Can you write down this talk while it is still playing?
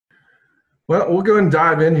Well, we'll go and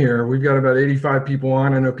dive in here. We've got about 85 people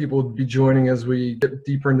on. I know people will be joining as we get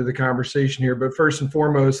deeper into the conversation here. But first and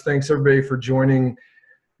foremost, thanks everybody for joining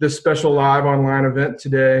this special live online event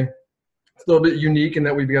today. It's a little bit unique in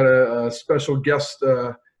that we've got a special guest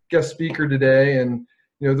speaker today. And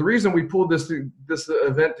the reason we pulled this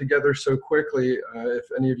event together so quickly, if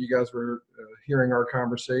any of you guys were hearing our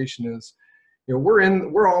conversation, is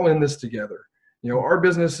we're all in this together. Our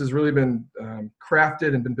business has really been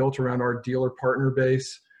crafted and been built around our dealer partner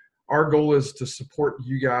base. Our goal is to support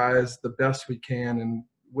you guys the best we can. And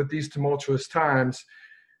with these tumultuous times,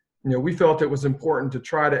 we felt it was important to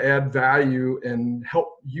try to add value and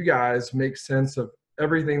help you guys make sense of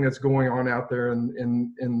everything that's going on out there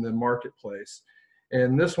in the marketplace.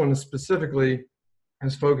 And this one specifically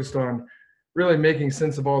is focused on really making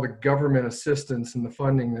sense of all the government assistance and the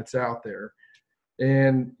funding that's out there.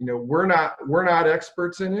 And we're not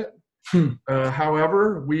experts in it.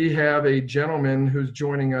 However, we have a gentleman who's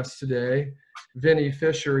joining us today, Vinnie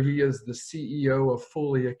Fisher. He is the CEO of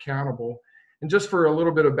Fully Accountable. And just for a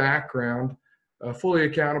little bit of background, Fully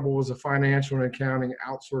Accountable is a financial and accounting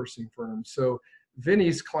outsourcing firm. So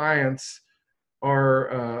Vinnie's clients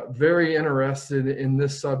are very interested in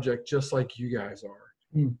this subject, just like you guys are.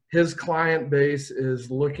 His client base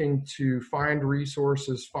is looking to find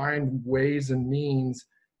resources, find ways and means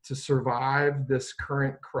to survive this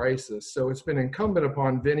current crisis. So it's been incumbent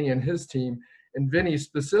upon Vinnie and his team, and Vinnie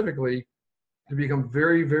specifically, to become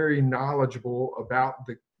very, very knowledgeable about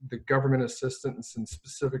the government assistance and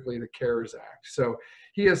specifically the CARES Act. So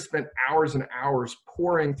he has spent hours and hours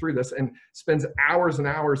pouring through this and spends hours and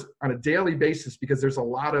hours on a daily basis because there's a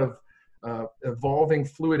lot of evolving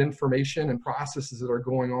fluid information and processes that are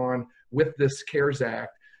going on with this CARES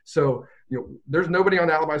Act. So, there's nobody on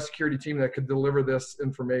the Alibi security team that could deliver this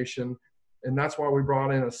information. And that's why we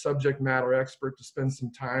brought in a subject matter expert to spend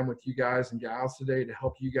some time with you guys and gals today to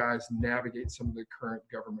help you guys navigate some of the current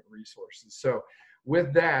government resources. So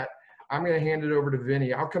with that, I'm going to hand it over to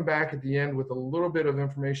Vinnie. I'll come back at the end with a little bit of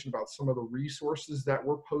information about some of the resources that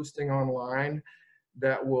we're posting online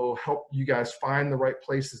that will help you guys find the right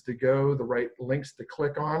places to go, the right links to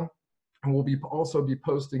click on. And we'll also be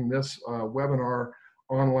posting this webinar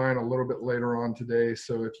online a little bit later on today.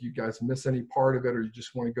 So if you guys miss any part of it, or you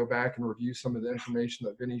just want to go back and review some of the information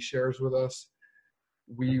that Vinnie shares with us,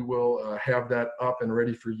 we will have that up and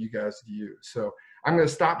ready for you guys to use. So I'm going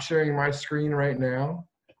to stop sharing my screen right now.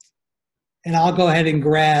 And I'll go ahead and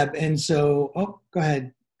grab, and so, go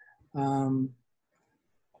ahead. I'm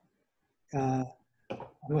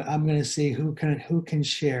going to see who can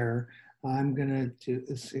share. I'm going to do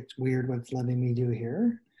this. It's weird what's letting me do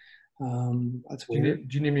here. That's weird.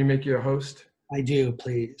 Do you need me to make you a host? I do,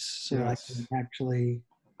 please. So yes. I can actually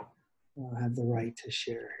have the right to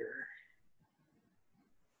share here.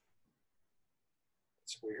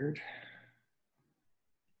 It's weird.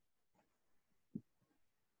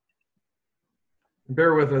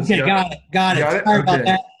 Bear with us. Okay, got it. Sorry about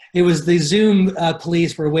that. It was the Zoom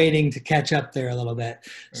police were waiting to catch up there a little bit.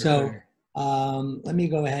 So let me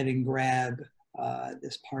go ahead and grab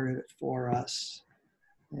this part of it for us.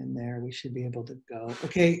 And there we should be able to go.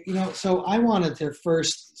 Okay, so I wanted to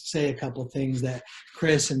first say a couple of things that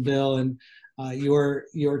Chris and Bill and your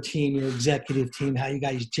team, your executive team, how you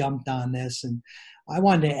guys jumped on this. And I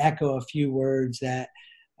wanted to echo a few words that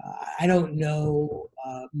I don't know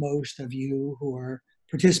most of you who are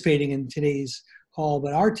participating in today's call,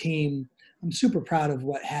 but our team, I'm super proud of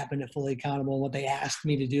what happened at Fully Accountable and what they asked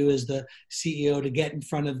me to do as the CEO to get in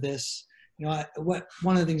front of this. One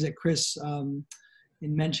of the things that Chris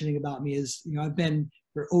in mentioning about me is, I've been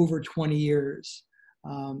for over 20 years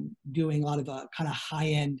doing a lot of kind of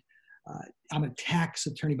high-end, I'm a tax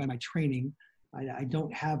attorney by my training. I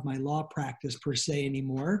don't have my law practice per se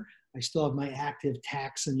anymore. I still have my active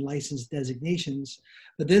tax and license designations,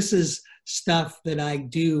 but this is stuff that I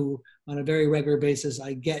do on a very regular basis.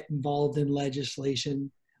 I get involved in legislation.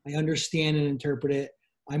 I understand and interpret it.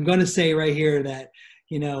 I'm going to say right here that,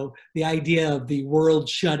 the idea of the world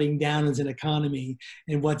shutting down as an economy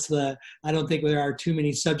and I don't think there are too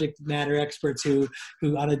many subject matter experts who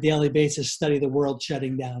on a daily basis study the world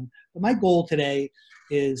shutting down. But my goal today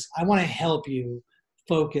is I want to help you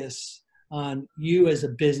focus on you as a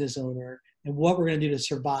business owner and what we're going to do to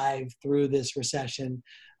survive through this recession,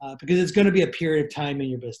 because it's going to be a period of time in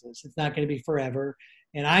your business. It's not going to be forever.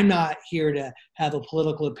 And I'm not here to have a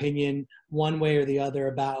political opinion one way or the other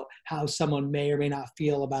about how someone may or may not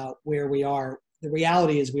feel about where we are. The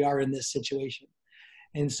reality is we are in this situation.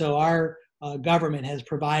 And so our government has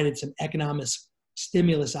provided some economic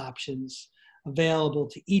stimulus options available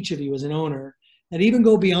to each of you as an owner. that even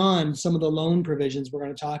go beyond some of the loan provisions we're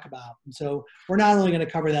going to talk about. And so we're not only going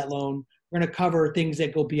to cover that loan, we're going to cover things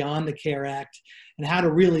that go beyond the CARE Act and how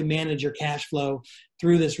to really manage your cash flow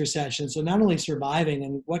through this recession. So not only surviving,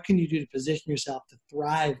 and what can you do to position yourself to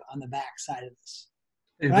thrive on the backside of this?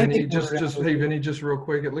 Hey, Vinnie, Vinnie, just real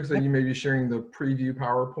quick, it looks like you may be sharing the preview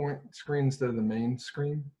PowerPoint screen instead of the main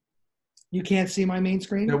screen. You can't see my main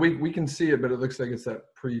screen? No, we can see it, but it looks like it's that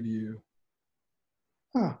preview.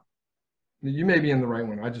 Huh. You may be in the right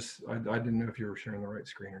one. I didn't know if you were sharing the right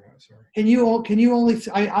screen or not. Sorry. Can you only?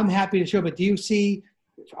 I'm happy to show, but do you see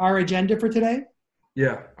our agenda for today?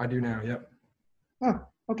 Yeah, I do now. Yep. Oh,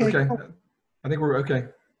 okay. Okay. Cool. I think we're okay.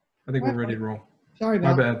 I think we're ready to roll. Sorry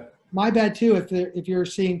about my bad. My bad too. If you're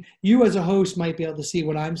seeing, you as a host might be able to see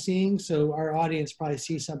what I'm seeing, so our audience probably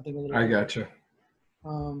sees something a little. I gotcha.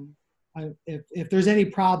 If there's any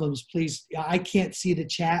problems, please, I can't see the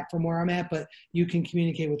chat from where I'm at, but you can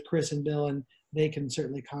communicate with Chris and Bill and they can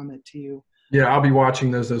certainly comment to you. Yeah, I'll be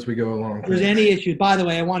watching those as we go along. If there's any issues, by the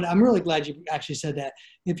way, I'm really glad you actually said that.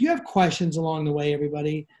 If you have questions along the way,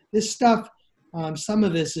 everybody, this stuff, some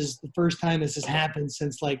of this is the first time this has happened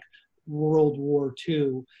since like World War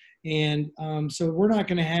II. And so we're not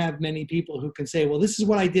going to have many people who can say, well, this is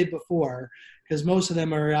what I did before, because most of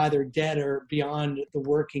them are either dead or beyond the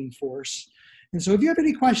working force. And so if you have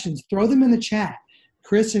any questions, throw them in the chat.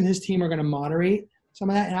 Chris and his team are going to moderate some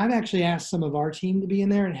of that. And I've actually asked some of our team to be in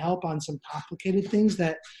there and help on some complicated things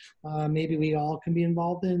that maybe we all can be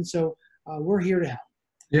involved in. So we're here to help.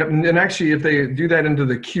 Yep, and actually, if they do that into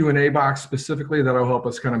the Q&A box specifically, that'll help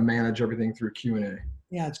us kind of manage everything through Q&A.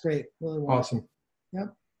 Yeah, it's great. Really awesome.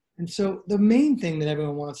 Yep. And so the main thing that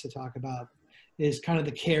everyone wants to talk about is kind of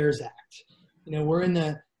the CARES Act. You know, we're in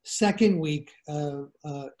the second week of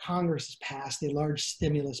Congress has passed a large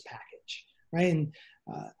stimulus package, right? And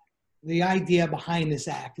the idea behind this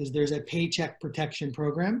act is there's a paycheck protection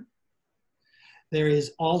program. There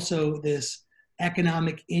is also this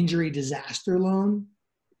economic injury disaster loan.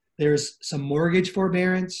 There's some mortgage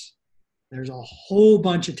forbearance. There's a whole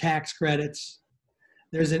bunch of tax credits.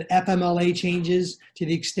 There's an FMLA changes to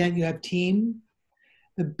the extent you have team.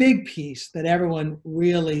 The big piece that everyone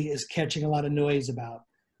really is catching a lot of noise about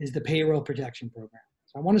is the payroll protection program.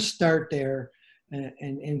 So I want to start there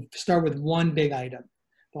and start with one big item.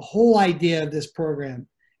 The whole idea of this program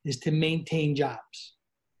is to maintain jobs.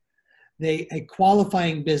 A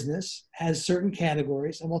qualifying business has certain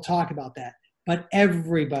categories, and we'll talk about that. But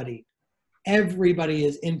everybody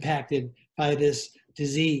is impacted by this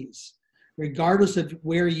disease. Regardless of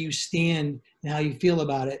where you stand and how you feel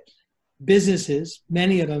about it, businesses,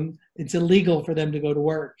 many of them, it's illegal for them to go to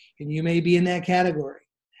work. And you may be in that category.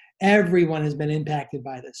 Everyone has been impacted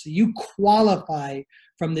by this. So you qualify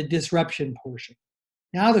from the disruption portion.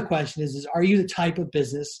 Now the question is are you the type of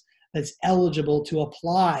business that's eligible to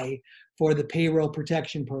apply for the payroll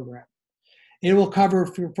protection program? It will cover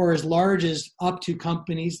for as large as up to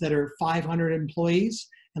companies that are 500 employees.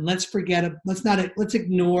 And let's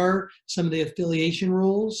ignore some of the affiliation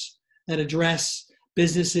rules that address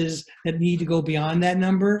businesses that need to go beyond that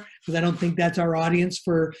number, because I don't think that's our audience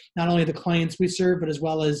for not only the clients we serve, but as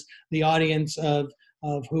well as the audience of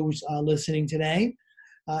who's listening today.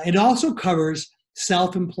 It also covers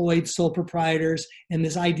self-employed sole proprietors and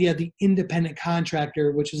this idea of the independent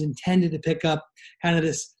contractor, which was intended to pick up kind of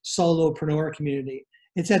this solopreneur community.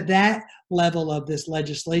 It's at that level of this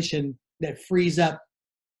legislation that frees up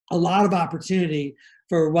a lot of opportunity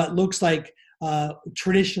for what looks like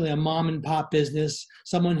traditionally a mom and pop business,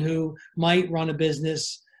 someone who might run a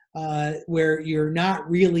business where you're not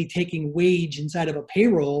really taking wage inside of a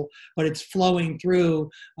payroll, but it's flowing through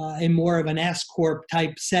in more of an S-corp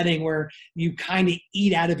type setting where you kind of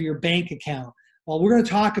eat out of your bank account. Well, we're going to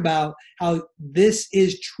talk about how this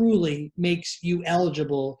is truly makes you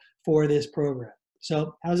eligible for this program.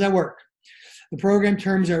 So how does that work? The program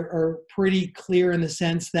terms are pretty clear in the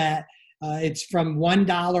sense that it's from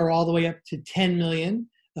 $1 all the way up to 10 million.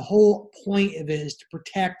 The whole point of it is to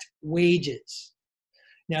protect wages.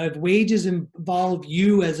 Now, if wages involve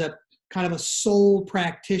you as a kind of a sole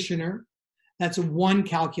practitioner, that's one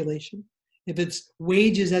calculation. If it's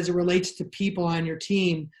wages as it relates to people on your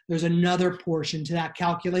team, there's another portion to that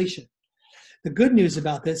calculation. The good news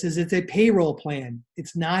about this is it's a payroll plan.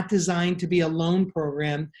 It's not designed to be a loan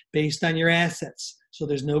program based on your assets. So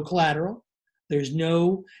there's no collateral. There's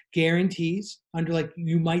no guarantees under like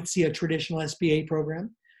you might see a traditional SBA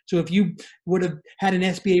program. So if you would have had an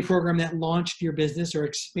SBA program that launched your business or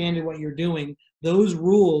expanded what you're doing, those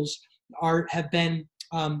rules have been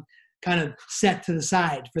kind of set to the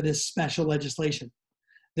side for this special legislation.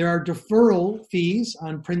 There are deferral fees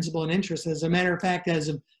on principal and interest. As a matter of fact, as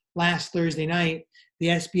of last Thursday night, the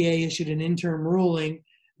SBA issued an interim ruling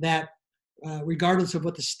that regardless of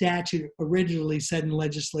what the statute originally said in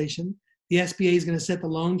legislation, the SBA is going to set the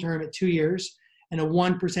loan term at 2 years and a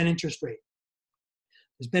 1% interest rate.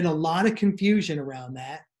 There's been a lot of confusion around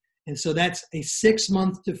that. And so that's a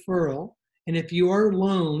 6-month deferral. And if your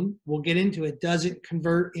loan, we'll get into it, doesn't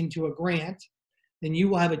convert into a grant, then you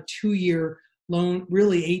will have a 2-year loan,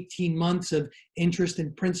 really 18 months of interest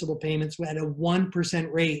and principal payments at a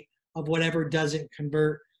 1% rate of whatever doesn't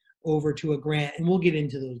convert over to a grant. And we'll get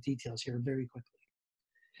into those details here very quickly.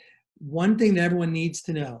 One thing that everyone needs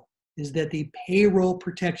to know is that the Payroll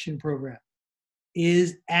Protection Program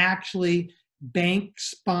is actually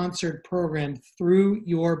bank-sponsored program through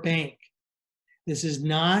your bank. This is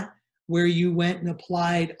not where you went and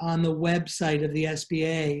applied on the website of the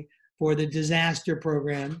SBA for the disaster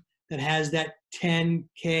program that has that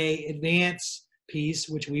 $10K advance piece,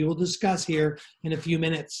 which we will discuss here in a few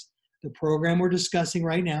minutes. The program we're discussing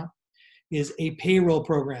right now is a payroll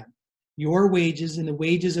program. Your wages and the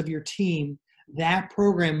wages of your team, that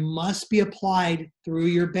program must be applied through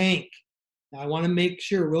your bank. Now, I want to make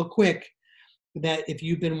sure real quick that if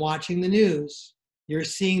you've been watching the news, you're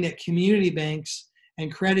seeing that community banks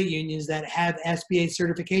and credit unions that have SBA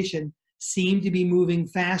certification seem to be moving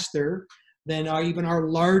faster than even our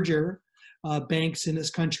larger banks in this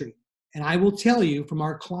country. And I will tell you from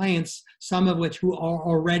our clients, some of which who are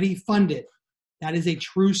already funded, that is a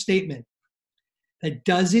true statement. That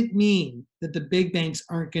doesn't mean that the big banks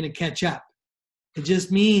aren't going to catch up. It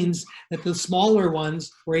just means that the smaller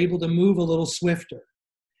ones were able to move a little swifter.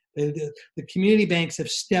 The community banks have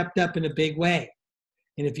stepped up in a big way.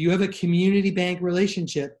 And if you have a community bank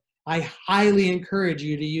relationship, I highly encourage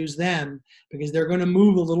you to use them because they're going to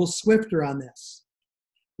move a little swifter on this.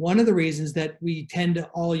 One of the reasons that we tend to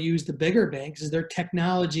all use the bigger banks is their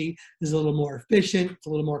technology is a little more efficient, it's a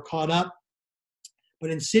little more caught up. But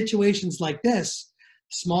in situations like this,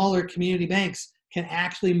 smaller community banks can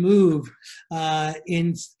actually move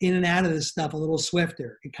in and out of this stuff a little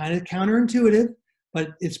swifter. It's kind of counterintuitive, but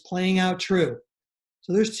it's playing out true.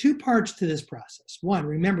 So there's 2 parts to this process. One,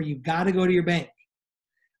 remember, you've got to go to your bank.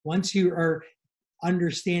 Once you are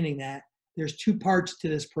understanding that, there's 2 parts to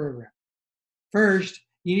this program. First,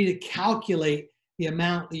 you need to calculate the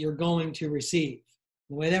amount that you're going to receive.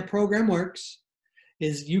 The way that program works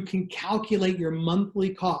is you can calculate your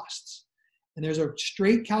monthly costs. And there's a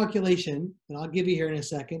straight calculation that I'll give you here in a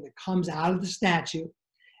second that comes out of the statute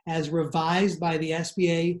as revised by the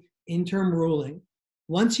SBA interim ruling.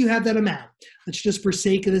 Once you have that amount, let's just for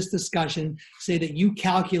sake of this discussion, say that you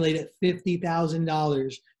calculate at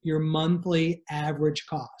 $50,000 your monthly average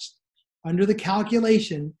cost. Under the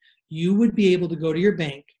calculation, you would be able to go to your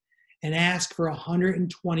bank and ask for a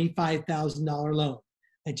 $125,000 loan.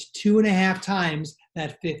 That's 2.5 times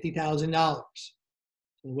that $50,000.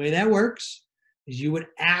 The way that works is you would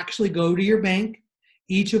actually go to your bank.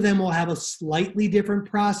 Each of them will have a slightly different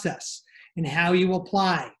process in how you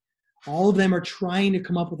apply. All of them are trying to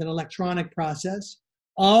come up with an electronic process,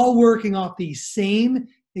 all working off the same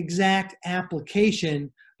exact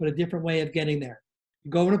application, but a different way of getting there. You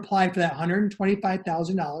go and apply for that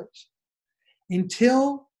 $125,000.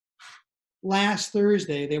 Until last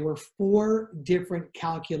Thursday, there were 4 different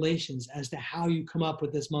calculations as to how you come up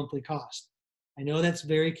with this monthly cost. I know that's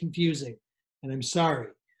very confusing, and I'm sorry.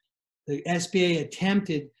 The SBA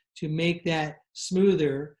attempted to make that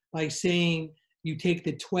smoother by saying you take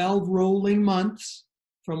the 12 rolling months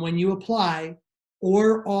from when you apply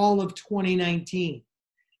or all of 2019.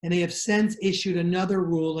 And they have since issued another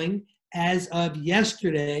ruling as of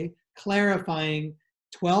yesterday clarifying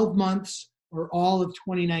 12 months or all of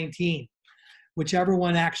 2019, whichever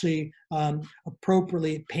one actually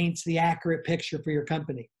appropriately paints the accurate picture for your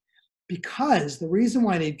company. Because the reason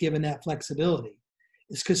why they've given that flexibility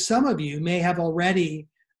is because some of you may have already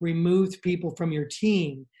removed people from your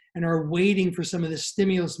team and are waiting for some of the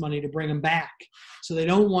stimulus money to bring them back. So they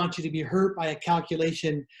don't want you to be hurt by a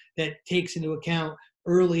calculation that takes into account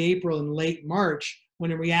early April and late March,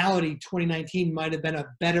 when in reality, 2019 might have been a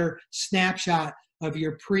better snapshot of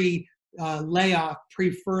your pre-layoff,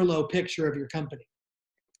 pre-furlough picture of your company.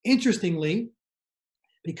 Interestingly,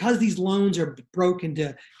 because these loans are broken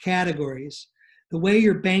into categories, the way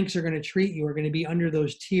your banks are going to treat you are going to be under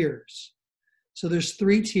those tiers. So there's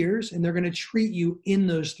 3 tiers, and they're going to treat you in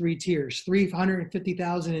those 3 tiers: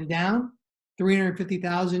 $350,000 and down,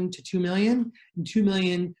 $350,000 to $2 million, and $2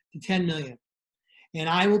 million to $10 million. And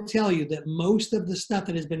I will tell you that most of the stuff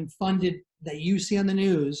that has been funded that you see on the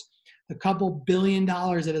news, the couple $1 billion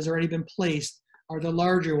that has already been placed, are the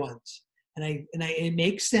larger ones. And it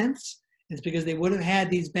makes sense. It's because they would have had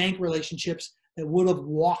these bank relationships that would have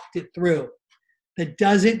walked it through. That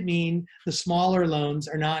doesn't mean the smaller loans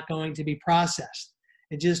are not going to be processed.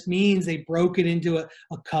 It just means they broke it into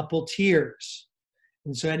a couple tiers.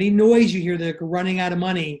 And so any noise you hear that they're running out of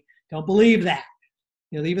money, don't believe that.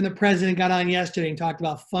 Even the president got on yesterday and talked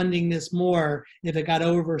about funding this more if it got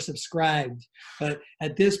oversubscribed. But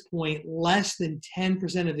at this point, less than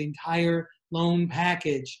 10% of the entire loan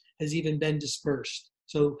package has even been dispersed.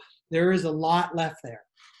 So there is a lot left there.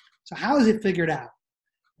 So how is it figured out?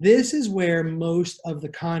 This is where most of the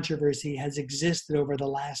controversy has existed over the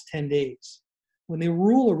last 10 days. When the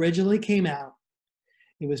rule originally came out,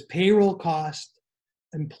 it was payroll cost,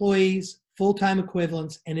 employees, full-time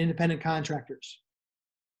equivalents, and independent contractors.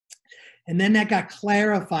 And then that got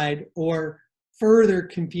clarified or further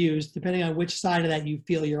confused, depending on which side of that you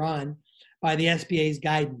feel you're on, by the SBA's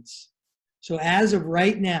guidance. So as of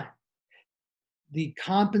right now, the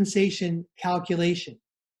compensation calculation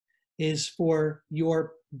is for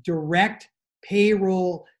your direct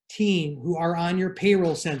payroll team who are on your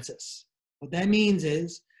payroll census. What that means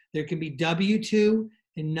is there can be W-2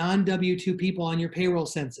 and non-W-2 people on your payroll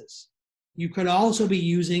census. You could also be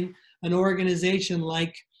using an organization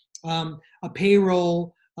like a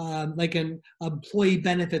payroll, like an employee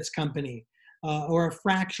benefits company, or a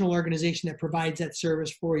fractional organization that provides that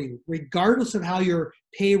service for you. Regardless of how your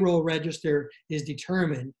payroll register is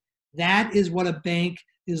determined, that is what a bank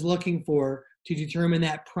is looking for to determine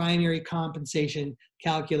that primary compensation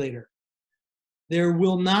calculator. There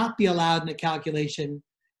will not be allowed in the calculation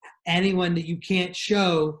anyone that you can't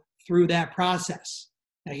show through that process.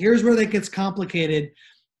 Now here's where that gets complicated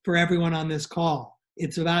for everyone on this call.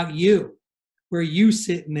 It's about you, where you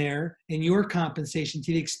sit in there and your compensation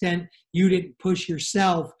to the extent you didn't push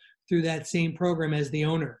yourself through that same program as the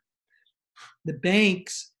owner. The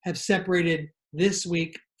banks have separated this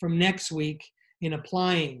week from next week in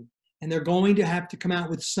applying, and they're going to have to come out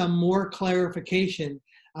with some more clarification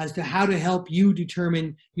as to how to help you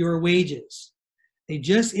determine your wages. They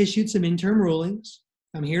just issued some interim rulings.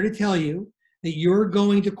 I'm here to tell you that you're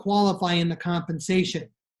going to qualify in the compensation.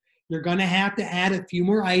 You're going to have to add a few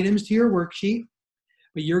more items to your worksheet,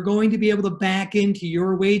 but you're going to be able to back into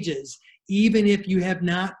your wages, even if you have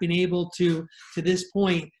not been able to this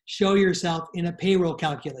point, show yourself in a payroll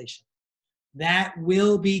calculation. That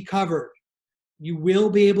will be covered. You will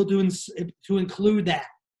be able to include that.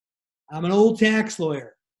 I'm an old tax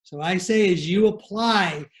lawyer, so I say as you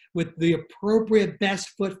apply with the appropriate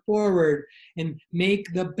best foot forward and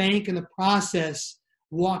make the bank and the process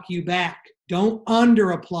walk you back. Don't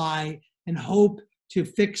under apply and hope to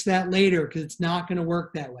fix that later, because it's not going to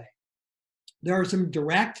work that way. There are some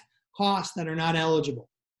direct costs that are not eligible.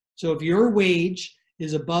 So if your wage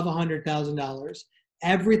is above $100,000,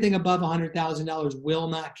 everything above $100,000 will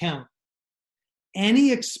not count.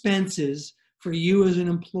 Any expenses for you as an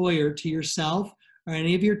employer to yourself or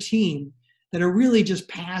any of your team that are really just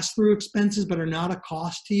pass-through expenses but are not a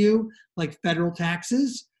cost to you, like federal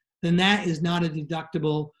taxes, then that is not a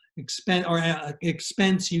deductible expense or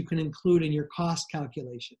expense you can include in your cost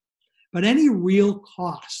calculation. But any real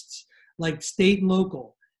costs like state and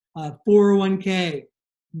local, 401k,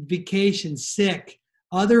 vacation, sick,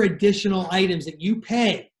 other additional items that you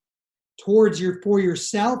pay towards for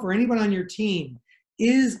yourself or anyone on your team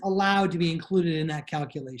is allowed to be included in that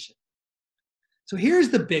calculation. So here's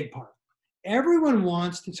the big part. Everyone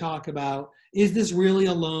wants to talk about, is this really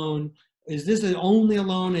a loan? Is this only a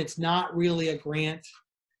loan? It's not really a grant.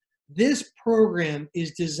 This program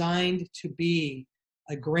is designed to be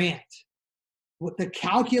a grant. What the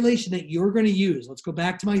calculation that you're going to use, let's go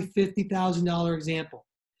back to my $50,000 example.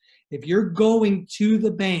 If you're going to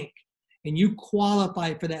the bank and you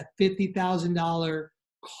qualify for that $50,000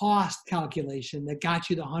 cost calculation that got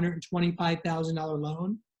you the $125,000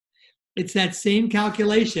 loan, it's that same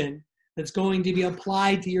calculation that's going to be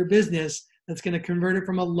applied to your business that's going to convert it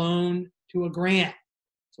from a loan to a grant.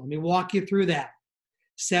 So let me walk you through that.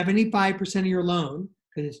 75% of your loan,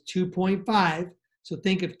 because it's 2.5, so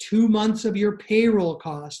think of 2 months of your payroll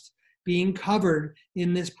costs being covered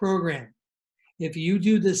in this program. If you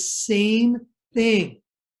do the same thing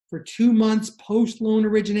for 2 months post-loan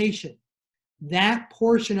origination, that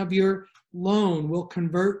portion of your loan will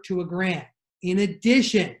convert to a grant. In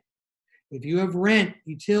addition, if you have rent,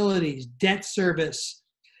 utilities, debt service,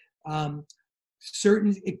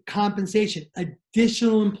 certain compensation,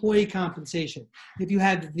 additional employee compensation, if you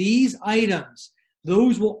have these items,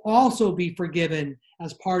 those will also be forgiven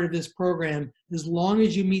as part of this program as long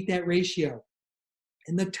as you meet that ratio.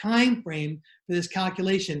 And the time frame for this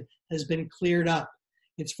calculation has been cleared up.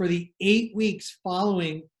 It's for the 8 weeks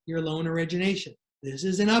following your loan origination. This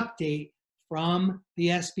is an update from the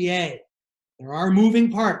SBA. There are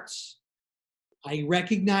moving parts. I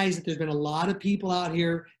recognize that there's been a lot of people out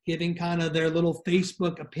here giving kind of their little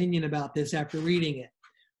Facebook opinion about this after reading it.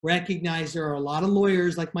 Recognize there are a lot of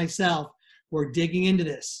lawyers like myself who are digging into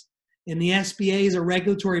this. And the SBA is a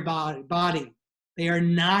regulatory body. They are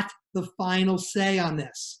not the final say on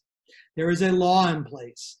this. There is a law in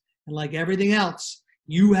place. And like everything else,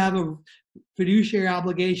 you have a fiduciary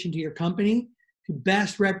obligation to your company to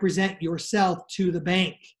best represent yourself to the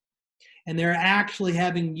bank. And they're actually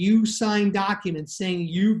having you sign documents saying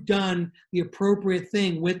you've done the appropriate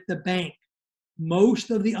thing with the bank.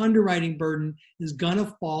 Most of the underwriting burden is going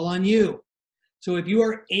to fall on you. So if you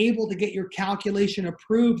are able to get your calculation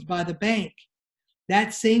approved by the bank,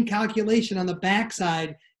 that same calculation on the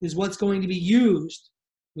backside is what's going to be used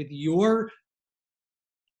with your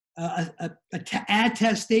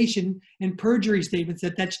attestation and perjury statements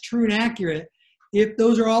that that's true and accurate. If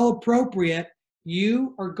those are all appropriate,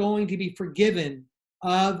 you are going to be forgiven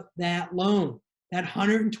of that loan. That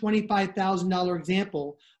 $125,000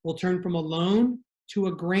 example will turn from a loan to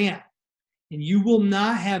a grant. And you will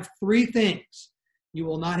not have three things. You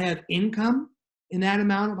will not have income in that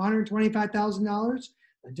amount of $125,000.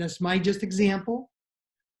 Just example.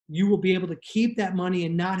 You will be able to keep that money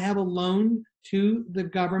and not have a loan to the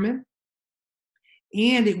government.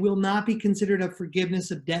 And it will not be considered a forgiveness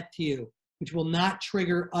of debt to you, which will not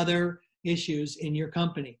trigger other issues in your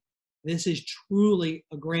company. This is truly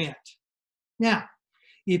a grant. Now,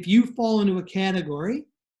 if you fall into a category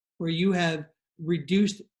where you have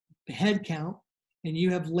reduced headcount and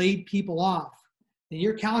you have laid people off, then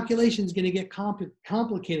your calculation is going to get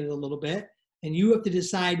complicated a little bit, and you have to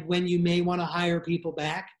decide when you may want to hire people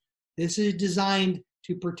back. This is designed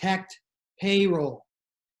to protect payroll.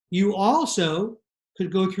 You also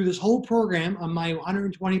could go through this whole program on my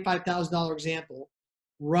 $125,000 example,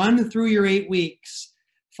 run through your 8 weeks,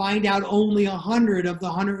 find out only 100 of the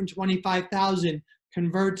 125,000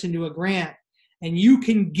 converts into a grant, and you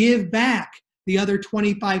can give back the other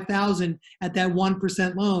 25,000 at that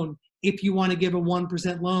 1% loan if you want to give a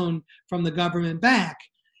 1% loan from the government back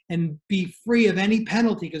and be free of any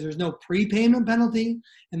penalty, because there's no prepayment penalty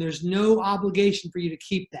and there's no obligation for you to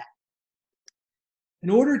keep that. In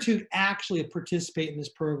order to actually participate in this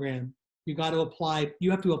program, you have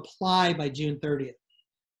to apply by June 30th.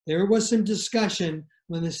 There was some discussion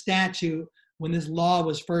when this law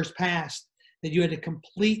was first passed, that you had to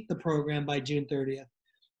complete the program by June 30th.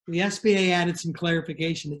 The SBA added some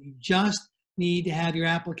clarification that you just need to have your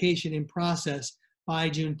application in process by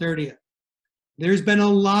June 30th. There's been a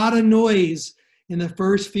lot of noise in the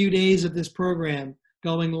first few days of this program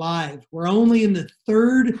going live. We're only in the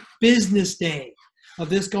 3rd business day of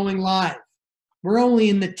this going live. We're only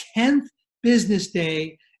in the 10th business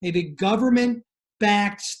day of a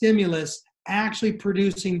government-backed stimulus actually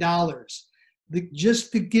producing dollars.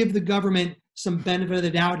 Just to give the government some benefit of the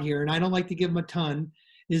doubt here, and I don't like to give them a ton,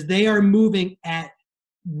 is they are moving at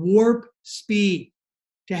warp speed.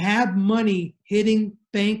 To have money hitting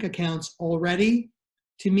bank accounts already,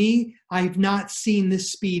 to me, I've not seen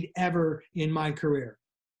this speed ever in my career,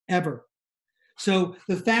 ever. So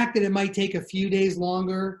the fact that it might take a few days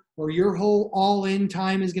longer, or your whole all-in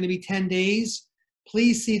time is going to be 10 days,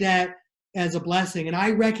 please see that as a blessing. And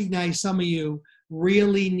I recognize some of you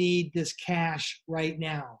really need this cash right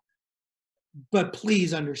now. But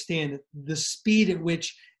please understand that the speed at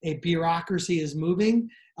which a bureaucracy is moving,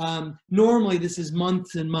 normally this is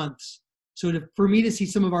months and months. So for me to see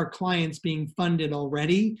some of our clients being funded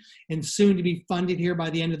already and soon to be funded here by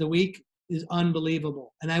the end of the week is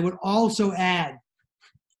unbelievable. And I would also add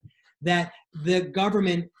that the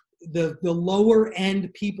government, the lower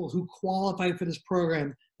end people who qualify for this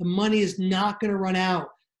program, the money is not going to run out.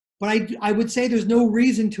 But I would say there's no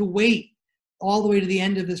reason to wait all the way to the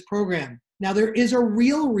end of this program. Now, there is a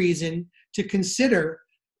real reason to consider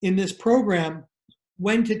in this program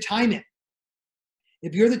when to time it.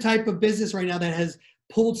 If you're the type of business right now that has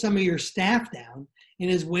pulled some of your staff down and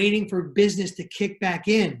is waiting for business to kick back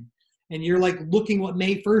in, and you're like looking what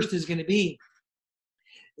May 1st is going to be,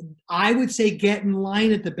 I would say get in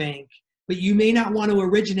line at the bank, but you may not want to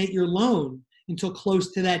originate your loan until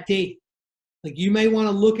close to that date. Like, you may want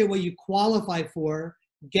to look at what you qualify for,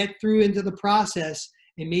 get through into the process,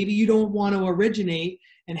 and maybe you don't want to originate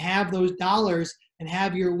and have those dollars and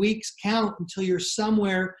have your weeks count until you're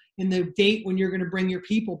somewhere in the date when you're going to bring your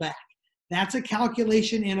people back. That's a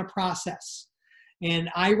calculation and a process. And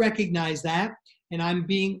I recognize that, and I'm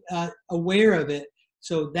being aware of it.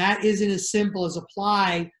 So that isn't as simple as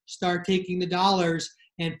apply, start taking the dollars,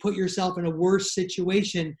 and put yourself in a worse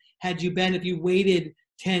situation had you been if you waited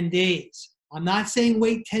 10 days. I'm not saying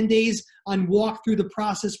wait 10 days and walk through the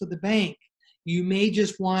process with the bank. You may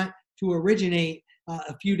just want to originate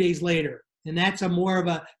a few days later. And that's more of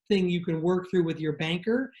a thing you can work through with your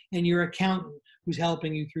banker and your accountant who's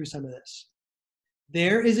helping you through some of this.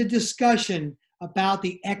 There is a discussion about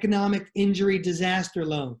the economic injury disaster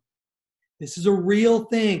loan. This is a real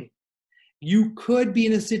thing. You could be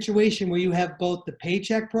in a situation where you have both the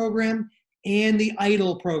paycheck program and the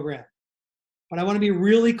EIDL program. But I want to be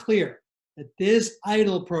really clear that this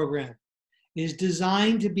EIDL program is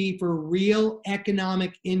designed to be for real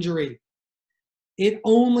economic injury. It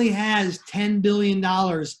only has $10 billion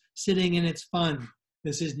sitting in its fund.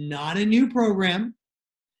 This is not a new program.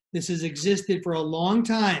 This has existed for a long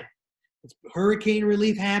time. Hurricane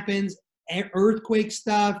relief happens, earthquake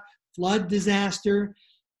stuff, flood disaster.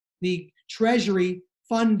 The Treasury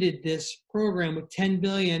funded this program with $10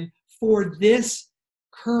 billion for this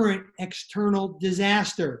current external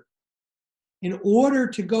disaster. In order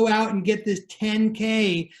to go out and get this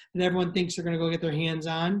 10K that everyone thinks they're going to go get their hands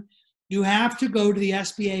on, you have to go to the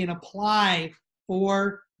SBA and apply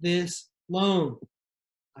for this loan.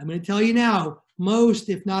 I'm going to tell you now, most,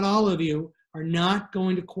 if not all of you, are not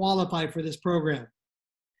going to qualify for this program.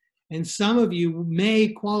 And some of you may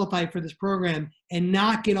qualify for this program and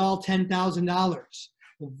not get all $10,000.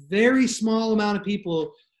 A very small amount of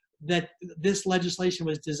people that this legislation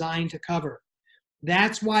was designed to cover.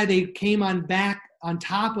 That's why they came on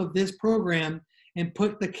top of this program and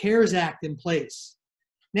put the CARES Act in place.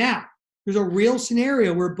 Now, there's a real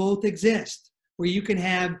scenario where both exist, where you can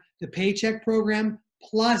have the paycheck program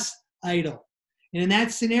plus EIDL. And in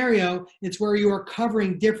that scenario, it's where you are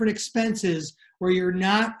covering different expenses, where you're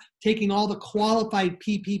not taking all the qualified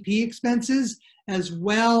PPP expenses as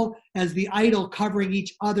well as the EIDL covering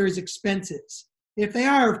each other's expenses. If they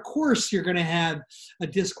are, of course, you're going to have a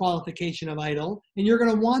disqualification of EIDL, and you're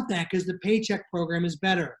going to want that because the paycheck program is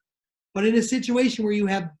better. But in a situation where you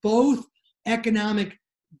have both economic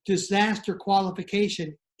disaster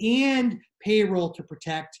qualification and payroll to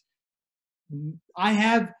protect, I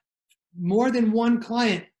have more than one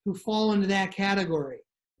client who fall into that category.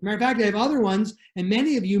 Matter of fact, I have other ones, and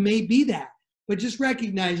many of you may be that. But just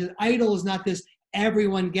recognize that EIDL is not this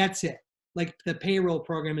everyone gets it, like the payroll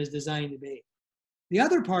program is designed to be. The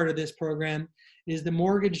other part of this program is the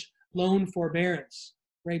mortgage loan forbearance,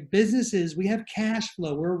 right? Businesses, we have cash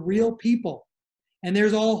flow. We're real people. And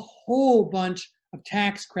there's a whole bunch of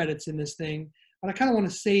tax credits in this thing, but I kind of want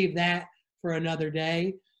to save that for another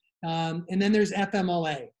day. And then there's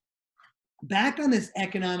FMLA. Back on this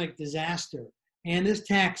economic disaster and this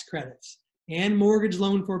tax credits and mortgage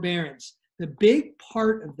loan forbearance, the big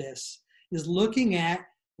part of this is looking at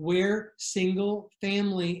where single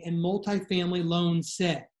family and multifamily loans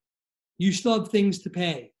sit. You still have things to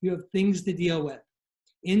pay. You have things to deal with.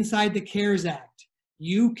 Inside the CARES Act,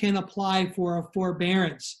 you can apply for a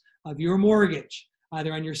forbearance of your mortgage,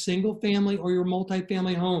 either on your single family or your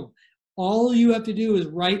multifamily home. All you have to do is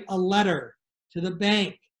write a letter to the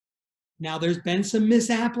bank. Now, there's been some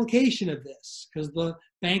misapplication of this because the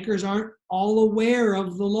bankers aren't all aware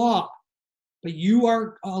of the law. But you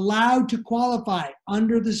are allowed to qualify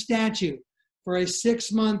under the statute for a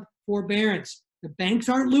 6-month forbearance. The banks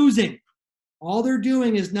aren't losing. All they're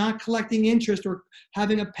doing is not collecting interest or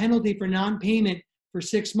having a penalty for non-payment for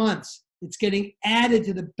 6 months. It's getting added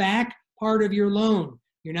to the back part of your loan.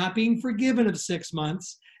 You're not being forgiven of 6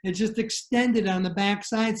 months. It's just extended on the back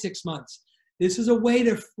side 6 months. This is a way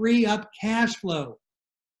to free up cash flow.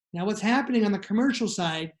 Now, what's happening on the commercial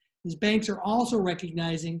side is banks are also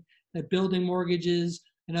recognizing that building mortgages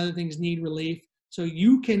and other things need relief. So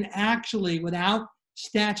you can actually, without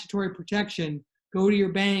statutory protection, go to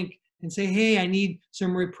your bank and say, hey, I need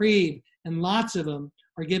some reprieve. And lots of them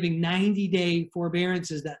are giving 90-day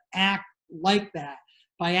forbearances that act like that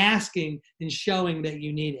by asking and showing that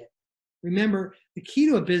you need it. Remember, the key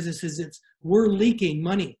to a business is we're leaking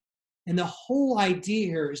money. And the whole idea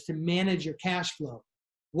here is to manage your cash flow.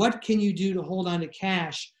 What can you do to hold on to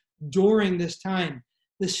cash during this time?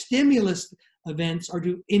 The stimulus events are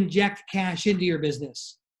to inject cash into your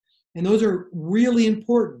business. And those are really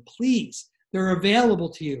important. Please, they're available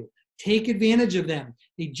to you. Take advantage of them.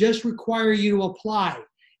 They just require you to apply.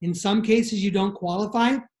 In some cases, you don't qualify,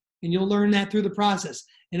 and you'll learn that through the process.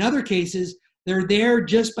 In other cases, they're there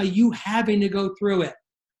just by you having to go through it.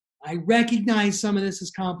 I recognize some of this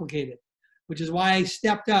is complicated, which is why I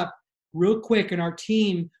stepped up real quick, and our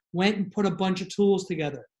team went and put a bunch of tools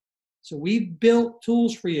together. So we've built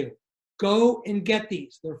tools for you. Go and get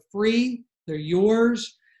these. They're free. They're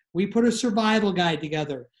yours. We put a survival guide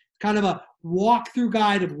together, kind of a walkthrough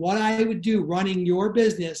guide of what I would do running your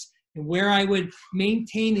business and where I would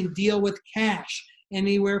maintain and deal with cash,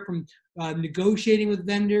 anywhere from negotiating with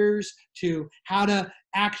vendors to how to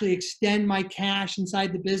actually extend my cash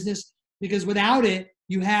inside the business, because without it,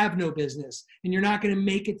 you have no business and you're not going to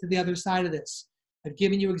make it to the other side of this. I've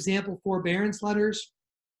given you example forbearance letters,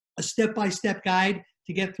 a step-by-step guide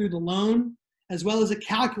to get through the loan, as well as a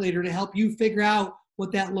calculator to help you figure out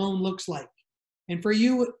what that loan looks like. And for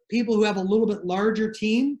you people who have a little bit larger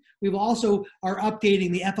team, we've also are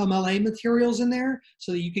updating the FMLA materials in there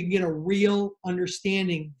so that you can get a real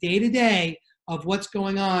understanding day to day of what's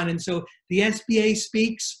going on. And so the SBA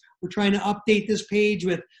speaks. We're trying to update this page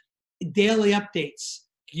with daily updates.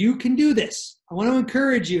 You can do this. I want to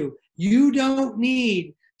encourage you. You don't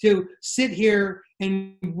need to sit here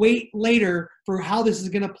and wait later for how this is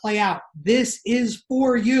going to play out. This is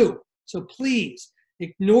for you. So please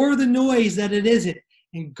ignore the noise that it isn't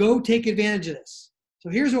and go take advantage of this. So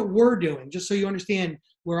here's what we're doing, just so you understand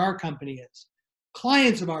where our company is.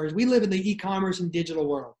 Clients of ours, we live in the e-commerce and digital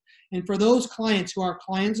world. And for those clients who are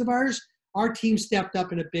clients of ours, our team stepped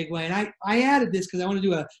up in a big way. And I added this because I want to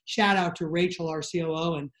do a shout out to Rachel, our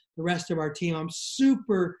COO, and the rest of our team. I'm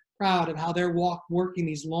super proud of how they're working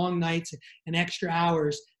these long nights and extra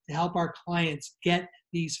hours to help our clients get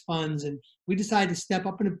these funds. And we decided to step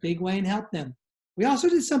up in a big way and help them. We also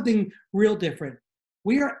did something real different.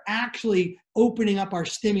 We are actually opening up our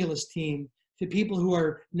stimulus team to people who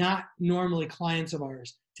are not normally clients of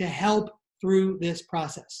ours to help through this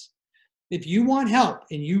process. If you want help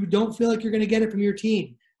and you don't feel like you're going to get it from your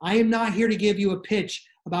team, I am not here to give you a pitch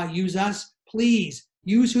about use us. Please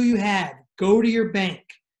use who you have. Go to your bank.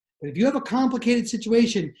 But if you have a complicated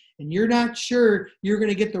situation and you're not sure you're going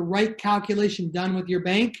to get the right calculation done with your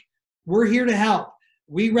bank, we're here to help.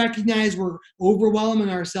 We recognize we're overwhelming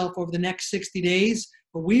ourselves over the next 60 days,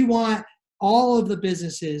 but we want all of the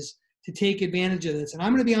businesses to take advantage of this. And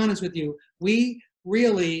I'm going to be honest with you, we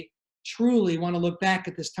really, truly want to look back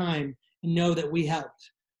at this time and know that we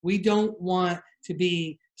helped. We don't want to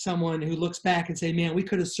be someone who looks back and say, man, we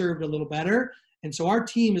could have served a little better. And so our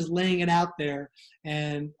team is laying it out there.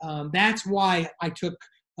 And that's why I took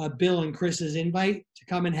Bill and Chris's invite to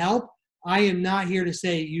come and help. I am not here to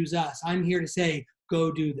say, use us. I'm here to say,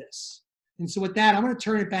 go do this. And so with that, I'm going to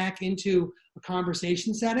turn it back into a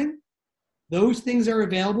conversation setting. Those things are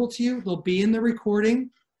available to you. They'll be in the recording.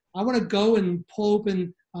 I want to go and pull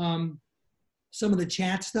open some of the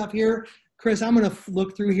chat stuff here. Chris, I'm going to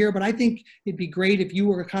look through here, but I think it'd be great if you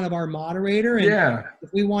were kind of our moderator. And yeah,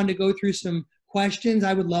 if we wanted to go through some questions,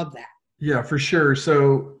 I would love that. Yeah, for sure.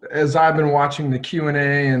 So as I've been watching the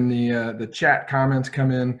Q&A and the chat comments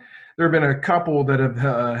come in, there have been a couple that have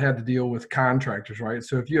had to deal with contractors, right?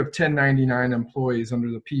 So if you have 1099 employees under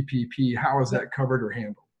the PPP, how is that covered or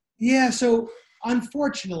handled? Yeah, so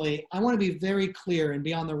unfortunately, I want to be very clear and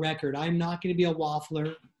be on the record. I'm not going to be a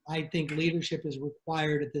waffler. I think leadership is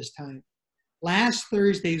required at this time. Last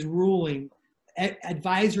Thursday's ruling,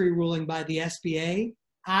 advisory ruling by the SBA,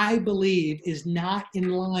 I believe is not in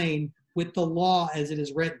line with the law as it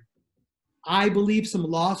is written. I believe some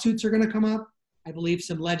lawsuits are going to come up. I believe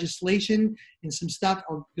some legislation and some stuff,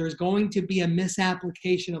 there's going to be a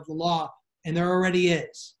misapplication of the law, and there already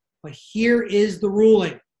is. But here is the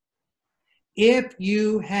ruling. If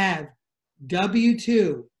you have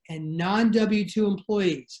W-2 and non-W-2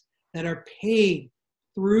 employees that are paid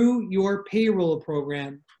through your payroll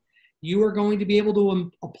program, you are going to be able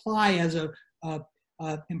to apply as a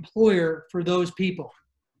employer for those people.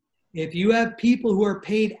 If you have people who are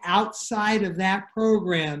paid outside of that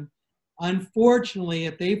program, unfortunately,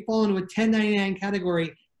 if they fall into a 1099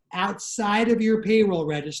 category outside of your payroll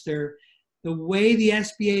register, the way the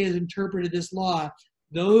SBA has interpreted this law,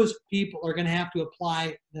 those people are going to have to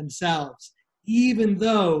apply themselves, even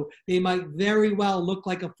though they might very well look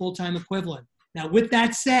like a full-time equivalent. Now, with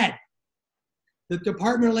that said, the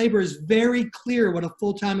Department of Labor is very clear what a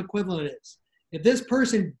full-time equivalent is. If this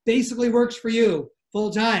person basically works for you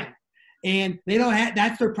full-time, and they don't have,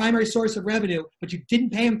 that's their primary source of revenue, but you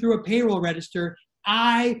didn't pay them through a payroll register,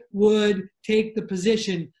 I would take the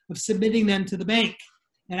position of submitting them to the bank.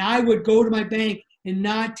 And I would go to my bank and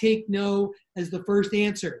not take no as the first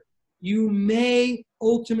answer. You may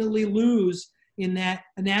ultimately lose in that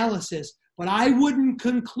analysis, but I wouldn't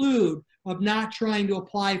conclude of not trying to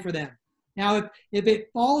apply for them. Now, if it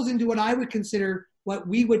falls into what I would consider what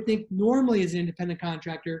we would think normally is an independent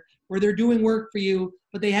contractor, where they're doing work for you,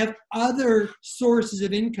 but they have other sources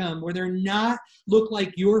of income where they're not look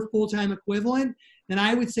like your full-time equivalent, then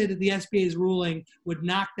I would say that the SBA's ruling would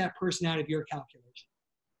knock that person out of your calculation.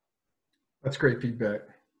 That's great feedback.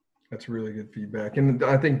 That's really good feedback. And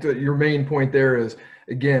I think that your main point there is,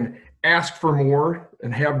 again, ask for more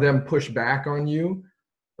and have them push back on you,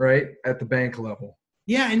 right, at the bank level.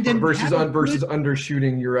 Yeah, and then versus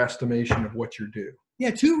undershooting your estimation of what you're due.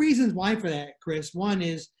 Yeah, two reasons why for that, Chris. One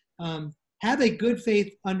is have a good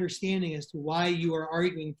faith understanding as to why you are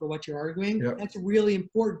arguing for what you're arguing. Yep. That's really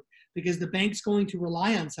important because the bank's going to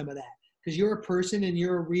rely on some of that because you're a person and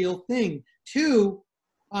you're a real thing. Two,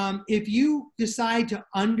 if you decide to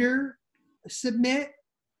under submit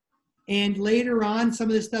and later on some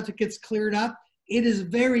of this stuff that gets cleared up, it is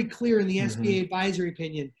very clear in the SBA advisory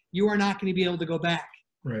opinion, you are not going to be able to go back.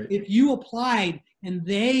 Right. If you applied and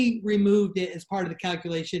they removed it as part of the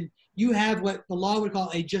calculation, you have what the law would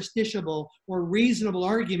call a justiciable or reasonable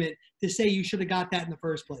argument to say you should have got that in the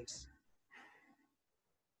first place.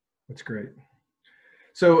 That's great.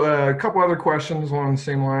 So a couple other questions along the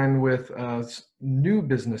same line with new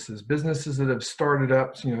businesses that have started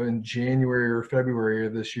up, in January or February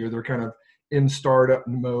of this year. They're kind of in startup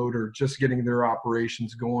mode or just getting their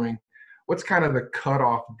operations going. What's kind of the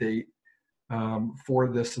cutoff date for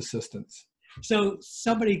this assistance? So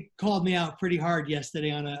somebody called me out pretty hard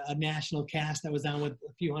yesterday on a national cast that was on with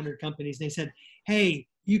a few hundred companies. They said, hey,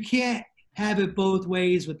 you can't have it both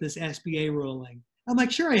ways with this SBA ruling. I'm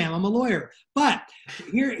like, sure I am. I'm a lawyer. But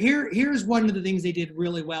here's one of the things they did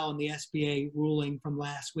really well in the SBA ruling from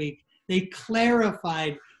last week. They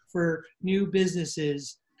clarified for new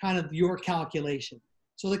businesses kind of your calculation.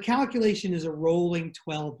 So the calculation is a rolling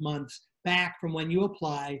 12 months back from when you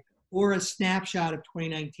apply or a snapshot of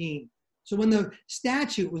 2019. So when the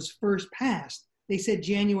statute was first passed, they said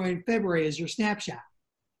January and February is your snapshot.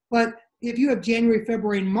 But if you have January,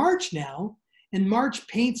 February, and March now, and March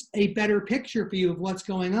paints a better picture for you of what's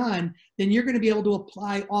going on, then you're going to be able to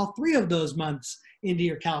apply all three of those months into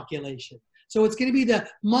your calculation. So it's going to be the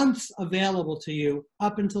months available to you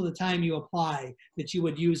up until the time you apply that you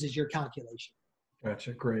would use as your calculation.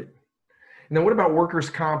 Gotcha. Great. And then what about workers'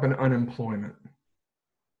 comp and unemployment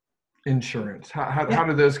insurance? How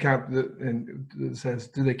do those count? And it says,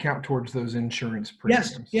 do they count towards those insurance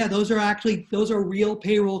premiums? Yes. Yeah, those are real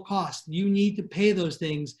payroll costs. You need to pay those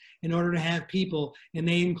things in order to have people, and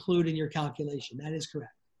they include in your calculation. That is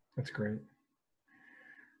correct. That's great.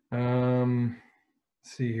 Let's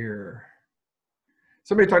see here.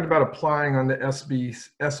 Somebody talked about applying on the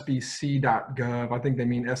sbc.gov. I think they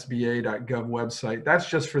mean sba.gov website. That's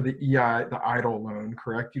just for the the EIDL loan,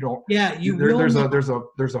 correct? You don't. Yeah,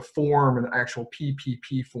 there's a form, an actual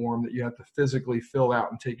PPP form that you have to physically fill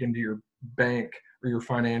out and take into your bank or your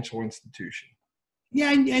financial institution.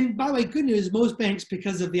 Yeah, and by the way, good news, most banks,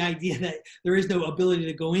 because of the idea that there is no ability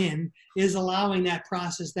to go in, is allowing that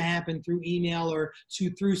process to happen through email or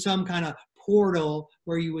through some kind of portal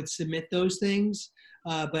where you would submit those things.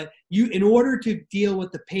 But in order to deal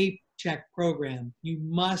with the paycheck program, you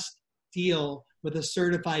must deal with a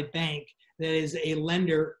certified bank that is a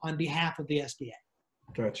lender on behalf of the SBA.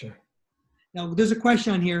 Gotcha. Now, there's a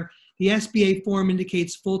question on here. The SBA form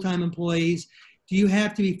indicates full-time employees. Do you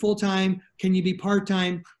have to be full-time? Can you be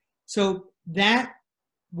part-time? So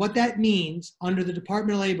what that means under the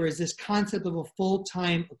Department of Labor is this concept of a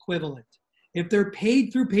full-time equivalent. If they're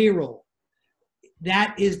paid through payroll,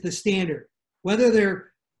 that is the standard. Whether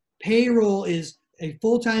their payroll is a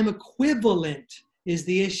full-time equivalent is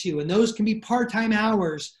the issue, and those can be part-time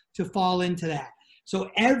hours to fall into that.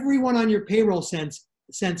 So everyone on your payroll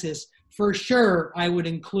census, for sure, I would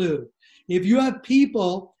include. If you have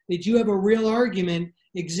people that you have a real argument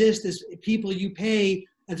exist as people you pay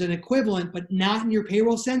as an equivalent, but not in your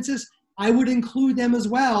payroll census, I would include them as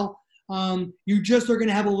well. You just are going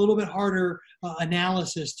to have a little bit harder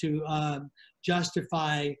analysis to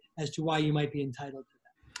justify as to why you might be entitled to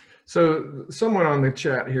that. So someone on the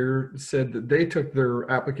chat here said that they took their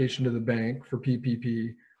application to the bank for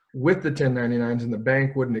PPP with the 1099s and the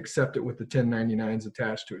bank wouldn't accept it with the 1099s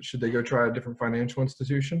attached to it. Should they go try a different financial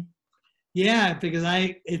institution? Yeah, because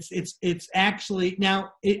it's actually,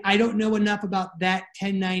 now I don't know enough about that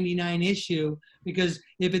 1099 issue, because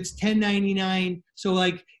if it's 1099, so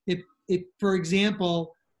like if for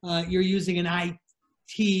example, you're using an IT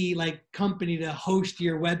like company to host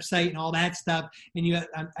your website and all that stuff, and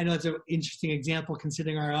I know it's an interesting example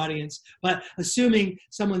considering our audience, but assuming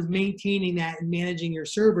someone's maintaining that and managing your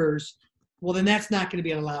servers, well then that's not going to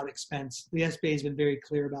be an allowed expense. The SBA has been very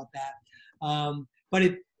clear about that.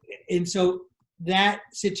 And so that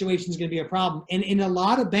situation is going to be a problem. And in a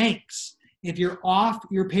lot of banks, if you're off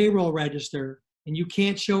your payroll register and you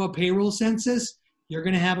can't show a payroll census, you're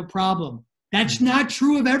going to have a problem. That's not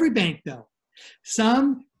true of every bank though.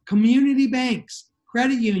 Some community banks,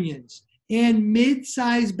 credit unions, and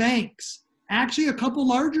mid-sized banks, actually a couple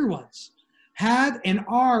larger ones, have and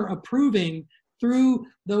are approving through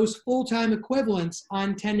those full-time equivalents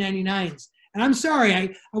on 1099s. And I'm sorry, I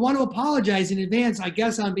want to apologize in advance, I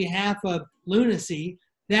guess on behalf of Lunacy.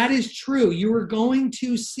 That is true. You are going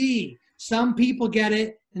to see some people get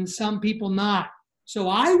it and some people not. So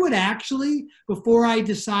I would actually, before I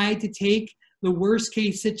decide to take the worst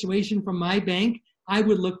case situation from my bank, I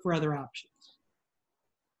would look for other options.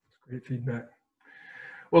 Great feedback.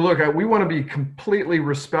 Well, look, we want to be completely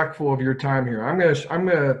respectful of your time here. I'm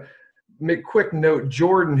gonna make quick note.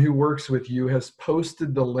 Jordan, who works with you, has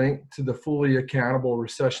posted the link to the Fully Accountable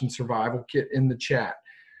Recession Survival Kit in the chat.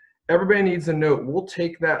 Everybody needs a note. We'll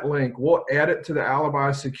take that link. We'll add it to the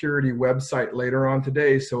Alibi Security website later on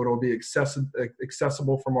today, so it'll be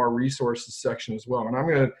accessible from our resources section as well. And I'm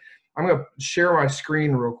gonna share my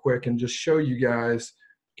screen real quick and just show you guys.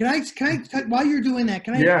 Can I while you're doing that,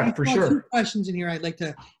 can I yeah, for sure. 2 questions in here I'd like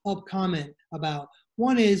to help comment about.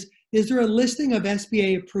 One is there a listing of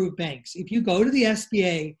SBA approved banks? If you go to the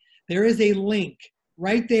SBA, there is a link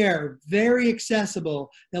right there, very accessible,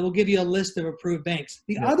 that will give you a list of approved banks.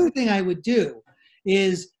 The other thing I would do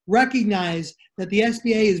is recognize that the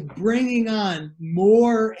SBA is bringing on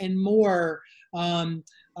more and more kind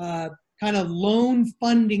of loan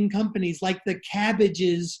funding companies like the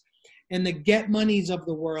Cabbages and the Get Moneys of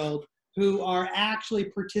the world, who are actually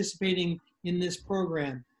participating in this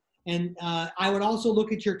program. And I would also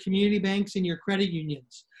look at your community banks and your credit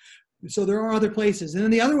unions. So there are other places. And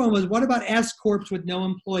then the other one was, what about S Corps with no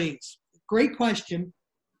employees? Great question.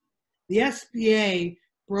 The SBA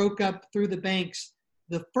broke up through the banks.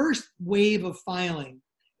 The first wave of filing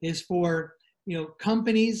is for,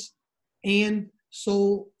 companies and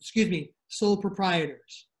sole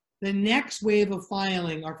proprietors. The next wave of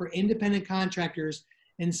filing are for independent contractors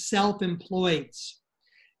and self-employeds.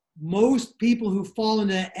 Most people who fall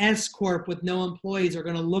into S Corp with no employees are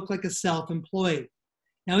going to look like a self-employed.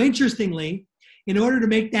 Now, interestingly, in order to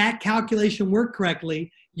make that calculation work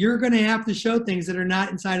correctly, you're going to have to show things that are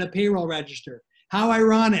not inside a payroll register. How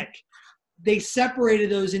ironic. They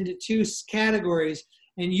separated those into 2 categories,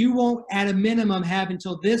 and you won't, at a minimum, have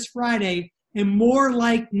until this Friday, and more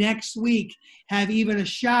like next week, have even a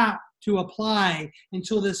shot to apply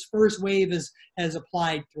until this first wave has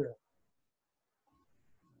applied through.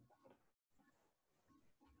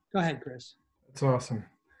 Go ahead, Chris. That's awesome.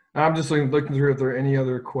 I'm just looking through if there are any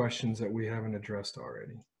other questions that we haven't addressed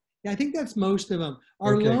already. Yeah, I think that's most of them.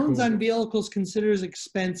 Are loans on vehicles considered as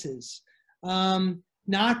expenses?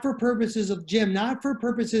 Not for purposes of, Jim, not for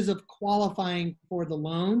purposes of qualifying for the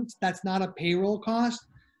loans. That's not a payroll cost.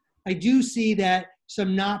 I do see that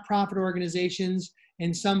some not-profit organizations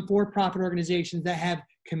and some for-profit organizations that have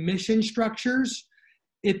commission structures,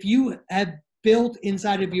 if you have built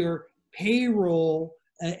inside of your payroll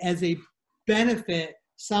as a benefit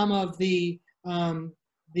some of the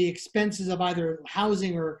expenses of either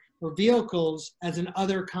housing or vehicles as an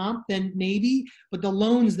other comp, then maybe, but the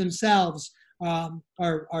loans themselves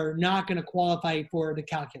are not going to qualify for the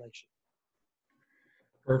calculation.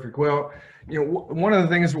 Perfect. Well, one of the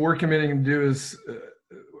things we're committing to do is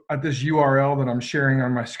at this URL that I'm sharing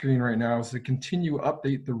on my screen right now is to continue to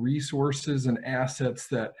update the resources and assets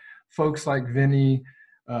that folks like Vinnie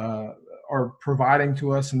are providing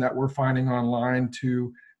to us and that we're finding online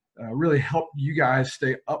to really help you guys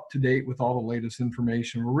stay up to date with all the latest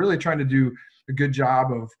information. We're really trying to do a good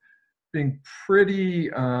job of being pretty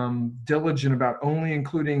diligent about only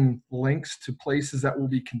including links to places that will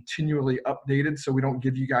be continually updated so we don't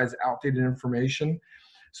give you guys outdated information.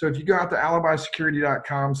 So if you go out to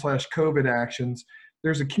alibisecurity.com/COVID actions,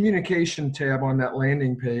 there's a communication tab on that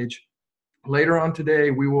landing page. Later on today,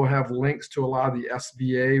 we will have links to a lot of the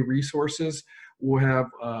SBA resources. We'll have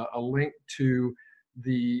a link to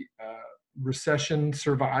the recession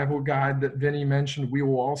survival guide that Vinnie mentioned. We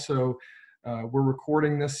will also, we're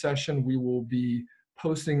recording this session. We will be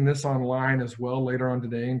posting this online as well later on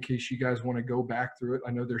today in case you guys want to go back through it.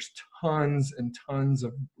 I know there's tons and tons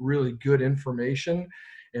of really good information,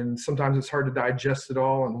 and sometimes it's hard to digest it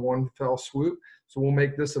all in one fell swoop. So we'll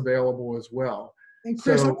make this available as well. And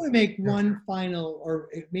Chris, I want to make one final, or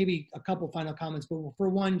maybe a couple final comments, but for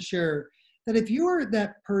one, sure, that if you're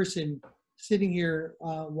that person sitting here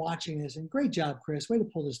watching this, and great job, Chris, way to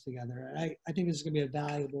pull this together. I think this is going to be a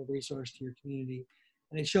valuable resource to your community,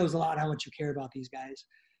 and it shows a lot how much you care about these guys.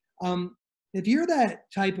 If you're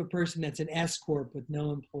that type of person that's an S Corp with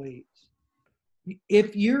no employees,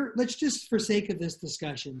 if you're, let's just for sake of this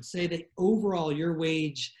discussion, say that overall your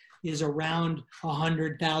wage is around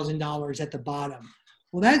 $100,000 at the bottom.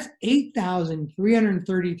 Well, that's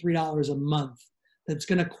 $8,333 a month that's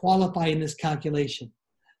going to qualify in this calculation.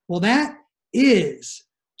 Well, that is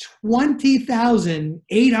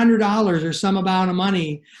 $20,800 or some amount of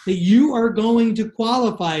money that you are going to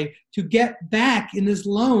qualify to get back in this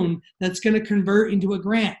loan that's going to convert into a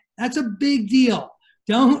grant. That's a big deal.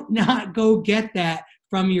 Don't not go get that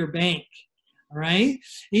from your bank. All right.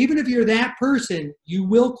 Even if you're that person, you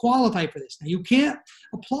will qualify for this. Now, you can't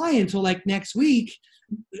apply until like next week,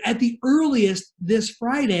 at the earliest this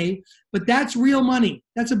Friday, but that's real money.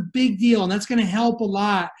 That's a big deal. And that's going to help a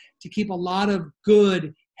lot to keep a lot of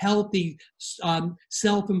good, healthy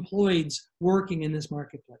self-employeds working in this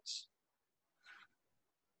marketplace.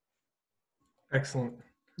 Excellent.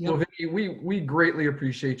 Yep. Well, Vinnie, we greatly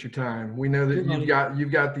appreciate your time. We know that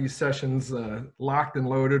you've got these sessions locked and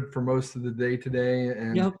loaded for most of the day today,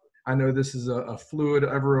 and yep. I know this is a fluid,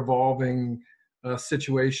 ever-evolving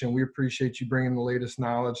situation. We appreciate you bringing the latest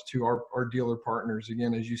knowledge to our dealer partners.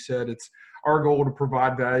 Again, as you said, it's our goal to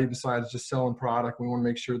provide value besides just selling product. We want to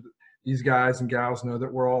make sure that these guys and gals know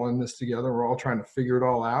that we're all in this together. We're all trying to figure it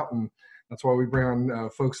all out, and that's why we bring on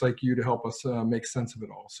folks like you to help us make sense of it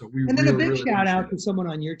all. So we and then really, a big really shout out to someone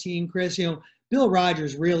on your team, Chris. You know, Bill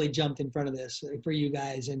Rogers really jumped in front of this for you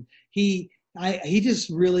guys, and he just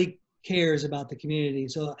really cares about the community.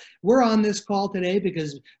 So we're on this call today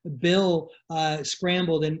because Bill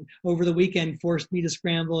scrambled and over the weekend forced me to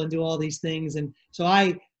scramble and do all these things. And so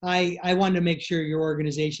I wanted to make sure your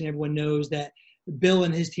organization, everyone knows that Bill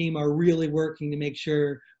and his team are really working to make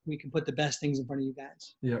sure we can put the best things in front of you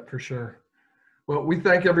guys. Yeah, for sure. Well, we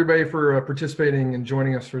thank everybody for participating and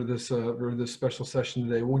joining us for this special session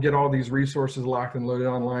today. We'll get all these resources locked and loaded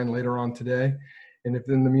online later on today. And if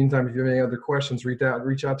in the meantime, if you have any other questions, reach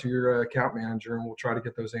out to your account manager, and we'll try to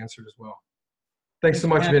get those answered as well. Thanks so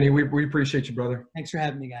much, Vinnie. We appreciate you, brother. Thanks for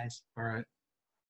having me, guys. All right.